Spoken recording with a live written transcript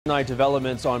night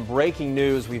developments on breaking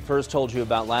news we first told you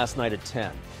about last night at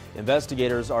 10.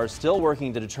 Investigators are still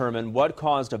working to determine what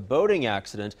caused a boating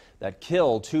accident that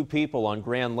killed 2 people on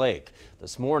Grand Lake.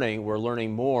 This morning, we're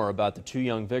learning more about the 2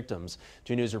 young victims.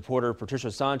 2 News reporter Patricia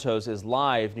Santos is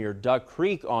live near Duck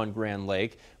Creek on Grand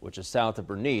Lake, which is south of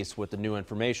Bernice, with the new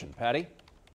information. Patty?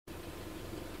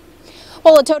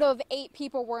 Well, a total of 8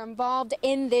 people were involved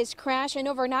in this crash, and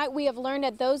overnight we have learned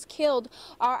that those killed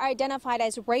are identified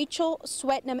as Rachel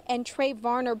Swetnam and Trey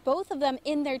Varner, both of them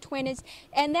in their 20s.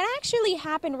 And that actually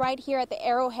happened right here at the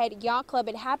Arrowhead Yacht Club.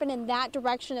 It happened in that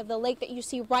direction of the lake that you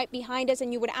see right behind us,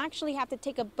 and you would actually have to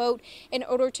take a boat in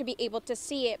order to be able to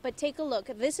see it. But take a look.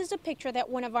 This is a picture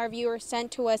that one of our viewers sent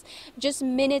to us just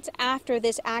minutes after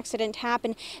this accident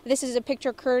happened. This is a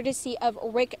picture courtesy of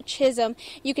Rick Chisholm.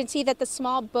 You can see that the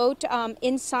small boat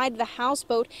inside the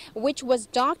houseboat, which was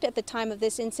docked at the time of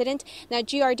this incident. Now,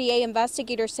 GRDA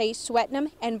investigators say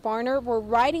Swetnam and Varner were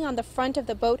riding on the front of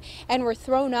the boat and were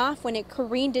thrown off when it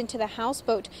careened into the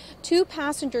houseboat. 2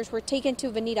 passengers were taken to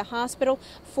Veneta Hospital.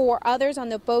 4 others on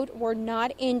the boat were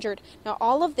not injured. Now,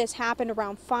 all of this happened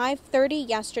around 5:30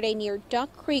 yesterday near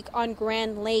Duck Creek on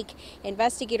Grand Lake.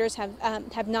 Investigators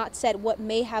have not said what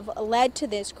may have led to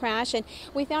this crash, and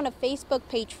we found a Facebook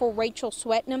page for Rachel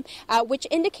Swetnam, which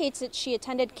indicates that she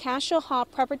attended Cashel Hall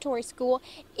Preparatory School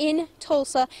in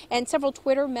Tulsa, and several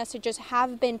Twitter messages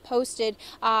have been posted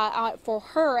for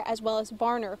her as well as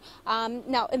Varner.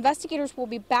 Now, investigators will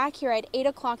be back here at 8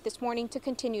 o'clock this morning to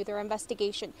continue their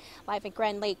investigation. Live at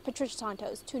Grand Lake, Patricia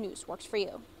Santos, 2 News works for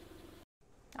you.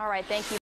 All right, thank you.